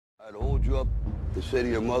I'd hold you up and say to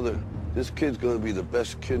your mother, this kid's gonna be the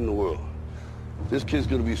best kid in the world. This kid's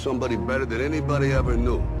gonna be somebody better than anybody ever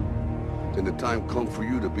knew. Then the time come for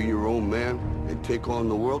you to be your own man and take on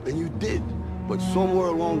the world, and you did. But somewhere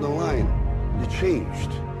along the line, you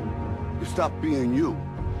changed. You stopped being you.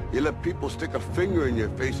 You let people stick a finger in your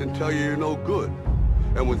face and tell you you're no good.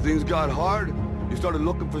 And when things got hard, you started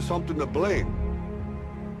looking for something to blame.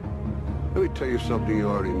 Let me tell you something you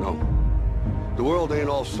already know. The world ain't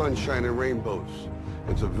all sunshine and rainbows.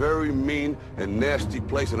 It's a very mean and nasty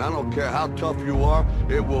place, and I don't care how tough you are,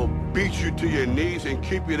 it will beat you to your knees and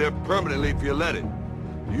keep you there permanently if you let it.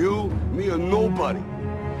 You, me, or nobody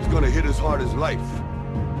is gonna hit as hard as life.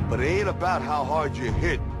 But it ain't about how hard you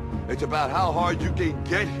hit. It's about how hard you can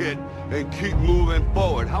get hit and keep moving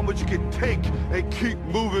forward. How much you can take and keep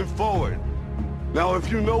moving forward. Now,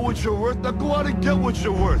 if you know what you're worth, now go out and get what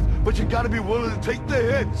you're worth. But you gotta be willing to take the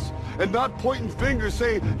hits and not pointing fingers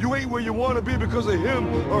saying you ain't where you want to be because of him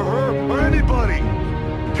or her or anybody.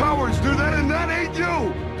 Cowards do that, and that ain't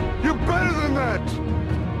you. You're better than that.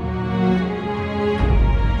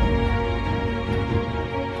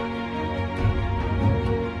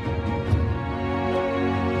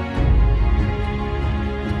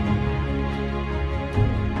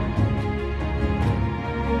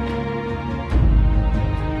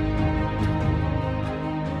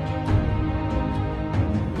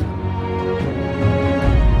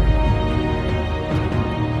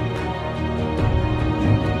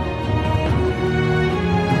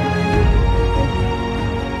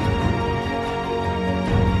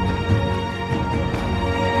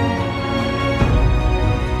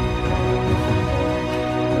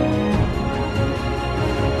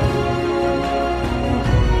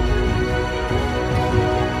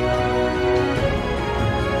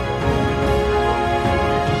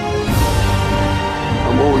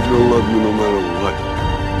 I'm always gonna love you no matter what.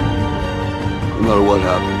 No matter what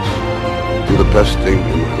happens. You're the best thing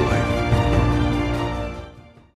in my life.